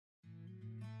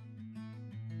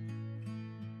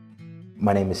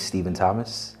My name is Stephen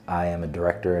Thomas. I am a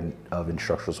director of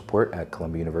instructional support at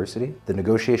Columbia University. The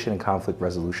negotiation and conflict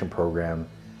resolution program,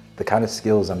 the kind of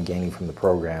skills I'm gaining from the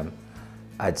program,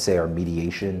 I'd say are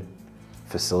mediation,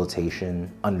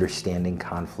 facilitation, understanding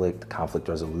conflict, conflict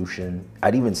resolution.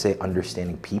 I'd even say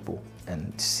understanding people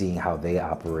and seeing how they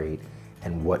operate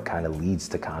and what kind of leads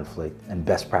to conflict and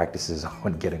best practices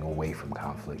on getting away from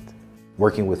conflict.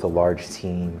 Working with a large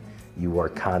team, you are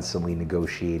constantly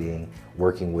negotiating,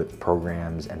 working with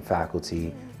programs and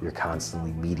faculty, you're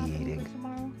constantly mediating.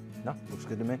 No, looks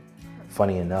good to me.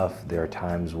 Funny enough, there are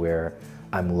times where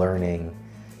I'm learning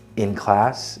in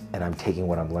class and I'm taking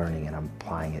what I'm learning and I'm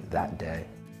applying it that day.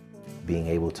 Being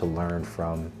able to learn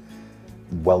from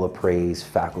well-appraised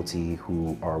faculty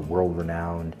who are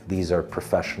world-renowned. These are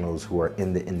professionals who are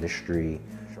in the industry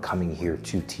coming here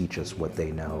to teach us what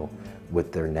they know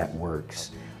with their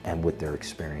networks and with their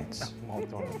experience.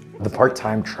 The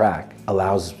part-time track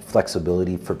allows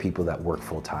flexibility for people that work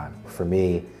full-time. For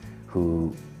me,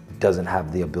 who doesn't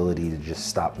have the ability to just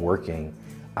stop working,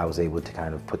 I was able to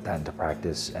kind of put that into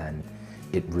practice and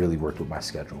it really worked with my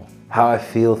schedule. How I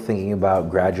feel thinking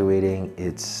about graduating,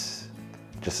 it's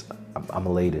just, I'm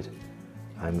elated.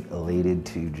 I'm elated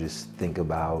to just think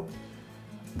about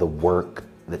the work,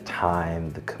 the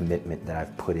time, the commitment that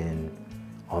I've put in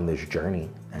on this journey,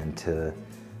 and to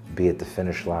be at the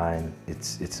finish line,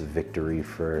 it's a victory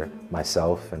for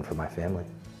myself and for my family.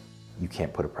 You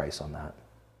can't put a price on that.